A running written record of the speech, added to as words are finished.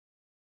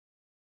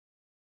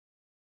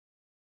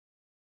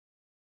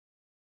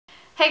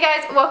Hey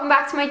guys, welcome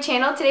back to my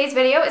channel. Today's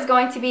video is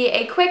going to be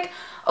a quick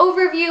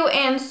overview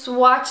and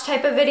swatch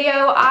type of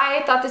video.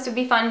 I thought this would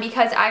be fun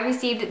because I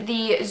received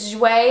the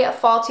Jouer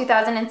Fall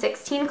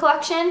 2016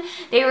 collection.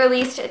 They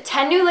released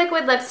 10 new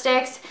liquid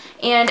lipsticks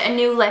and a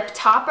new lip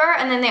topper,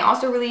 and then they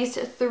also released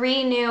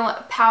 3 new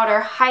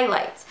powder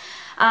highlights.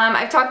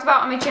 I've talked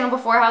about on my channel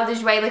before how the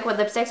Jouer liquid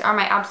lipsticks are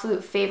my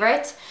absolute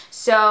favorite,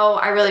 so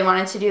I really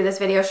wanted to do this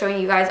video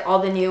showing you guys all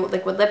the new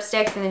liquid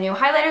lipsticks and the new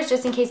highlighters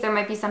just in case there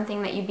might be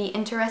something that you'd be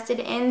interested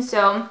in.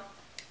 So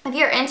if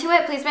you're into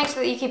it, please make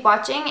sure that you keep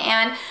watching,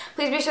 and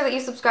please be sure that you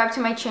subscribe to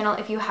my channel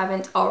if you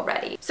haven't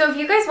already. So if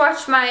you guys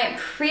watched my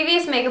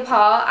previous makeup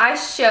haul, I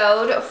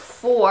showed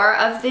 4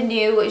 of the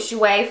new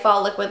Jouer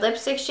Fall liquid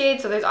lipstick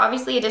shades. So there's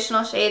obviously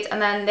additional shades, and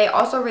then they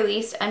also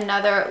released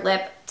another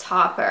lip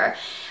topper.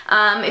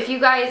 If you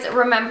guys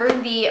remember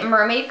the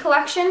mermaid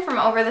collection from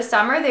over the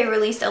summer, they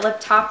released a lip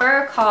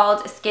topper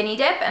called Skinny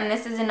Dip, and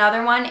this is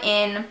another one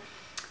in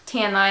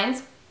tan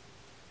lines.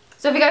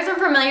 So if you guys aren't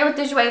familiar with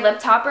the Jouer lip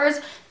toppers,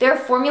 they're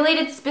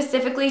formulated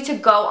specifically to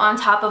go on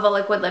top of a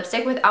liquid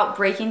lipstick without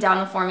breaking down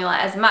the formula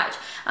as much.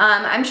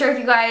 I'm sure if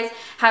you guys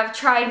have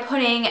tried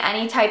putting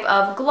any type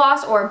of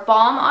gloss or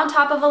balm on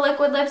top of a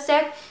liquid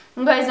lipstick,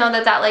 you guys know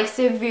that that like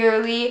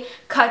severely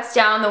cuts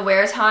down the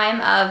wear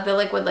time of the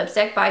liquid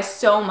lipstick by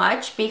so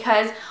much,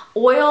 because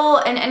oil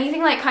and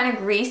anything like kind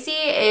of greasy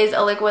is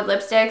a liquid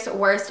lipstick's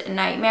worst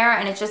nightmare,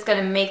 and it's just going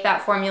to make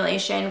that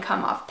formulation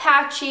come off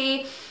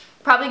patchy,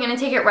 probably going to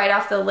take it right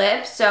off the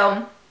lip.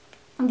 So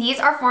these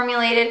are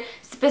formulated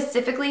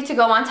specifically to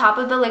go on top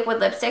of the liquid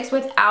lipsticks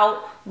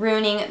without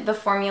ruining the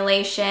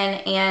formulation,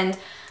 and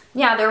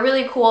yeah, they're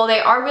really cool. They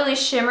are really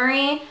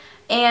shimmery.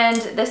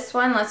 And this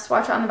one, let's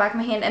swatch it on the back of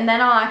my hand, and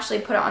then I'll actually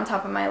put it on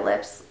top of my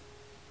lips.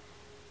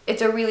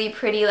 It's a really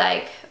pretty,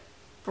 like,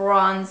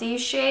 bronzy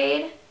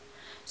shade.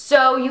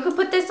 So you could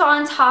put this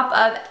on top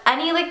of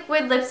any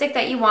liquid lipstick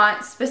that you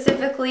want.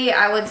 Specifically,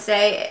 I would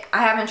say,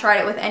 I haven't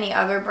tried it with any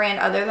other brand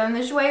other than the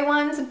Jouer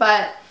ones,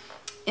 but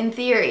in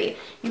theory,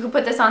 you could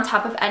put this on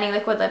top of any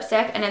liquid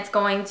lipstick, and it's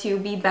going to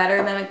be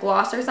better than a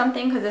gloss or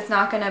something, because it's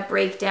not going to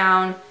break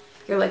down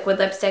your liquid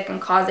lipstick and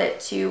cause it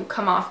to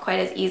come off quite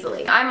as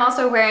easily. I'm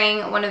also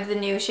wearing one of the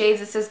new shades.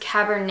 This is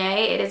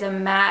Cabernet. It is a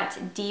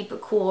matte, deep,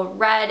 cool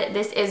red.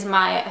 This is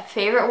my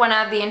favorite one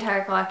of the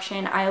entire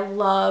collection. I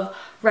love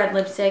red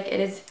lipstick. It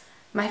is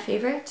my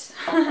favorite.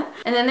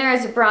 And then there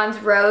is Bronze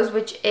Rose,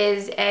 which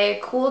is a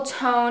cool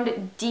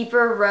toned,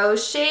 deeper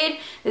rose shade.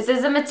 This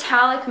is a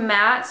metallic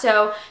matte,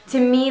 so to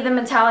me, the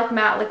metallic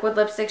matte liquid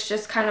lipsticks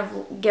just kind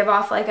of give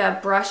off like a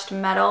brushed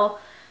metal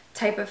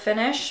type of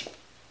finish.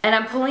 And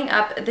I'm pulling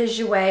up the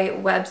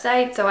Jouer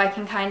website so I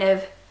can kind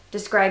of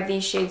describe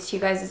these shades to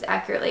you guys as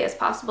accurately as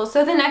possible.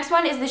 So the next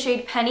one is the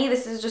shade Penny.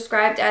 This is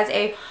described as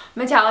a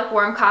metallic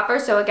warm copper.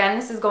 So again,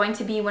 this is going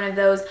to be one of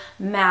those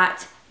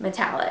matte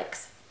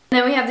metallics. And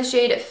then we have the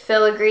shade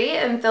Filigree,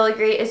 and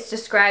Filigree is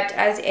described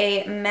as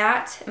a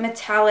matte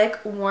metallic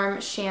warm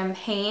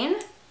champagne.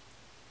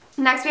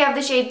 Next we have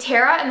the shade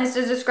Terra, and this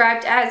is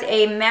described as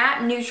a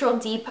matte neutral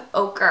deep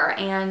ochre,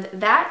 and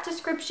that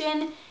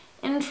description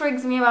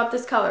intrigues me about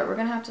this color. We're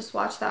gonna have to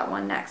swatch that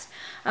one next.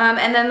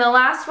 And then the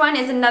last one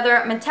is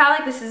another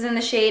metallic. This is in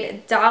the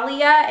shade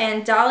Dahlia,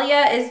 and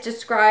Dahlia is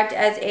described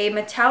as a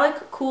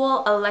metallic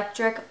cool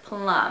electric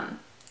plum.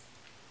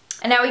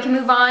 And now we can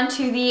move on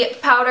to the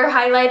powder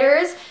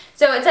highlighters.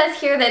 So it says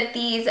here that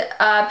these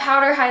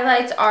powder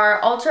highlights are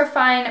ultra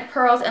fine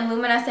pearls and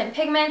luminescent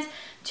pigments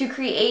to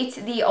create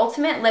the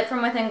ultimate lit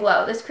from within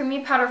glow. This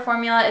creamy powder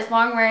formula is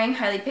long wearing,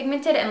 highly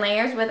pigmented, and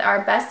layers with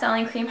our best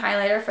selling cream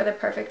highlighter for the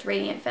perfect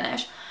radiant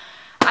finish.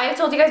 I have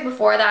told you guys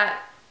before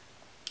that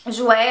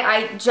Jouer,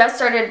 I just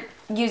started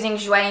using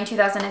Jouer in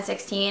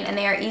 2016, and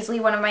they are easily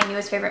one of my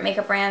newest favorite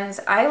makeup brands.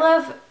 I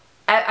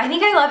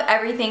think I love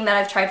everything that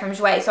I've tried from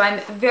Jouer, so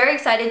I'm very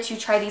excited to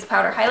try these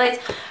powder highlights.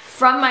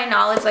 From my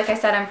knowledge, like I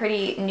said, I'm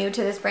pretty new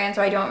to this brand,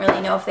 so I don't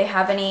really know if they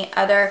have any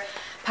other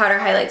powder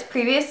highlights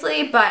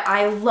previously, but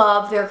I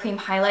love their cream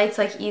highlights,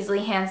 like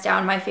easily hands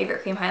down my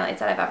favorite cream highlights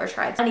that I've ever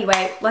tried.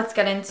 Anyway, let's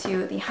get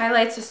into the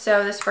highlights.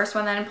 So this first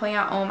one that I'm pulling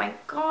out, oh my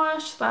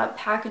gosh, that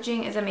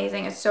packaging is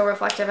amazing. It's so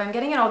reflective. I'm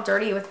getting it all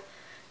dirty with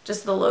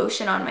just the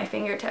lotion on my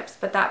fingertips,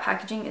 but that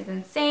packaging is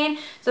insane.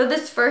 So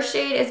this first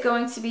shade is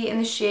going to be in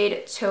the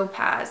shade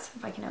Topaz,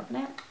 if I can open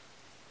it.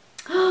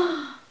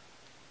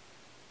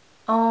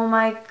 Oh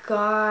my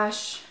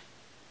gosh.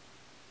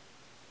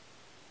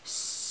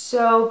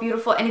 So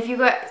beautiful. And if you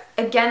got,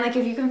 again, like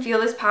if you can feel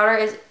this powder,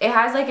 it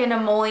has like an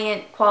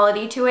emollient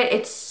quality to it.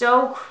 It's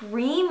so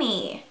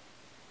creamy.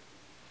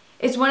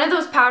 It's one of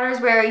those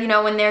powders where, you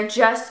know, when they're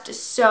just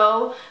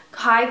so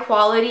high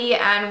quality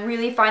and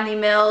really finely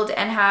milled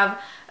and have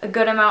a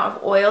good amount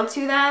of oil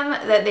to them,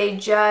 that they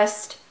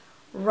just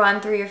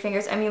run through your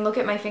fingers. I mean, look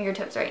at my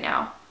fingertips right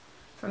now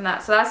from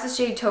that. So that's the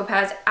shade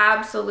Topaz.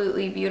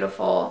 Absolutely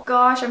beautiful.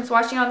 Gosh, I'm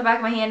swatching on the back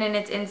of my hand and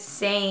it's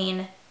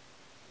insane.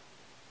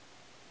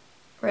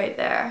 Right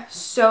there.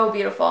 So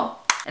beautiful.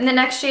 And the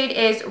next shade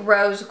is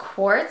Rose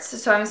Quartz.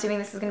 So I'm assuming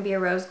this is going to be a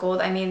rose gold.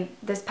 I mean,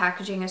 this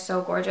packaging is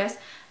so gorgeous.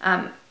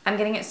 I'm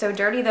getting it so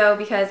dirty though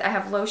because I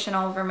have lotion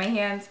all over my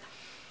hands.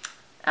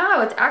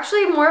 Oh, it's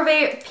actually more of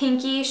a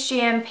pinky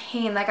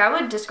champagne. Like, I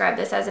would describe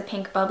this as a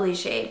pink bubbly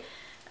shade.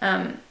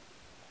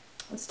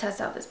 Let's test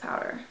out this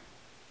powder.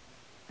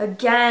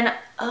 Again,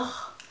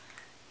 ugh.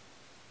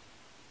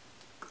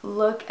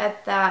 Look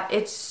at that.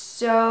 It's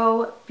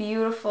so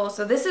beautiful.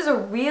 So this is a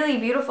really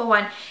beautiful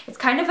one. It's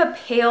kind of a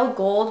pale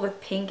gold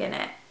with pink in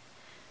it.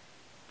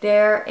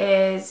 There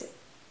is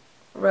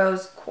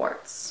rose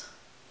quartz.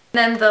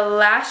 Then the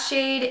last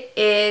shade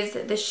is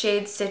the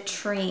shade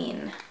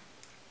Citrine.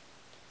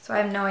 So I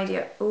have no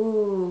idea.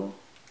 Ooh.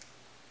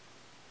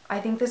 I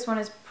think this one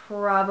is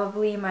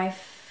probably my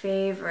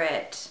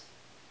favorite.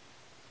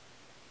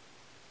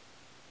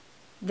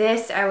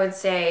 This, I would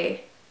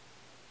say,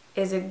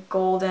 is a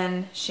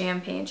golden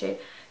champagne shade.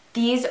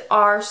 These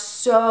are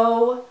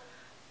so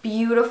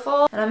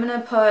beautiful. And I'm gonna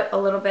put a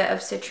little bit of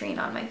Citrine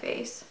on my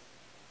face.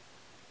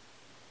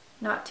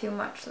 Not too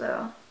much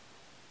though.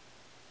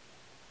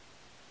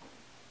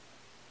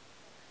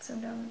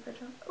 Some down the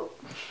bridge. Oh,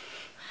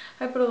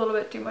 I put a little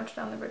bit too much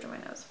down the bridge of my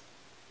nose.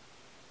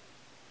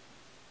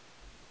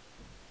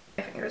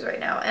 My fingers right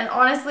now. And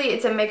honestly,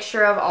 it's a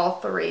mixture of all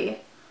three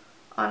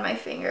on my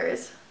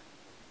fingers.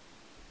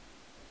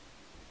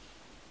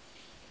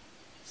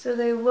 So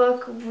they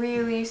look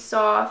really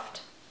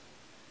soft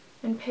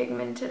and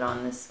pigmented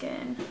on the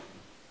skin.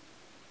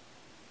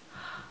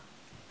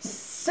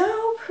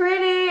 So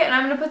pretty. And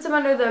I'm going to put some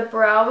under the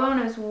brow bone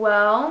as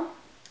well.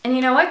 And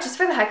you know what? Just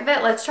for the heck of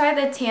it, let's try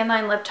the Tan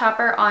Line Lip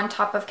Topper on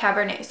top of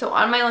Cabernet. So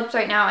on my lips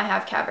right now, I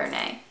have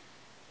Cabernet.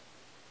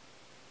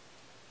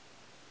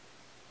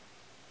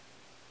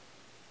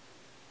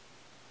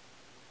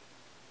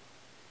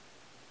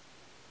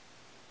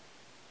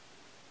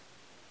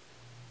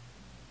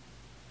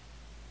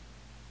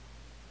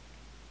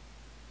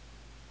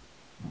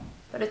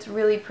 But it's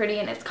really pretty,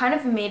 and it's kind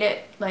of made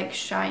it like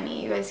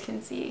shiny. You guys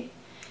can see.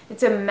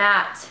 It's a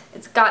matte.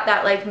 It's got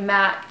that like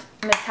matte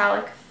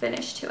metallic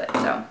finish to it.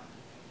 So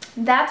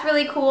that's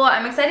really cool.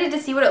 I'm excited to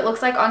see what it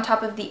looks like on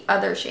top of the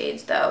other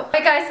shades though.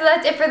 Alright guys, so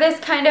that's it for this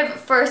kind of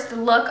first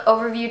look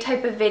overview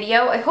type of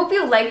video. I hope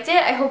you liked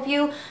it. I hope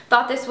you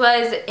thought this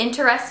was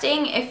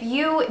interesting. If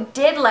you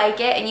did like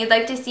it and you'd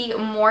like to see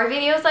more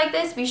videos like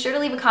this, be sure to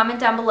leave a comment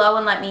down below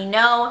and let me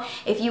know.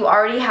 If you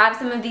already have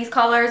some of these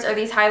colors or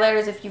these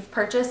highlighters, if you've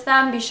purchased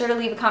them, be sure to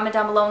leave a comment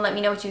down below and let me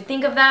know what you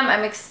think of them.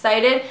 I'm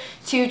excited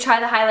to try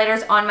the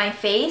highlighters on my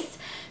face.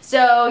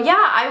 So yeah,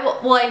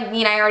 I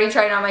mean, I already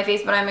tried it on my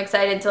face, but I'm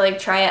excited to like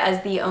try it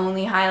as the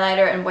only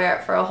highlighter and wear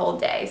it for a whole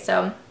day.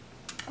 So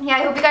yeah,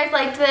 I hope you guys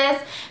liked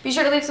this. Be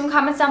sure to leave some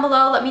comments down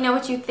below. Let me know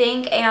what you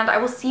think, and I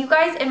will see you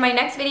guys in my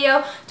next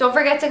video. Don't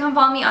forget to come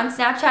follow me on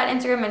Snapchat,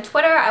 Instagram, and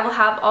Twitter. I will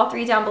have all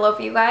three down below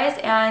for you guys.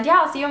 And yeah,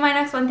 I'll see you in my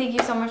next one. Thank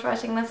you so much for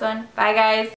watching this one. Bye guys.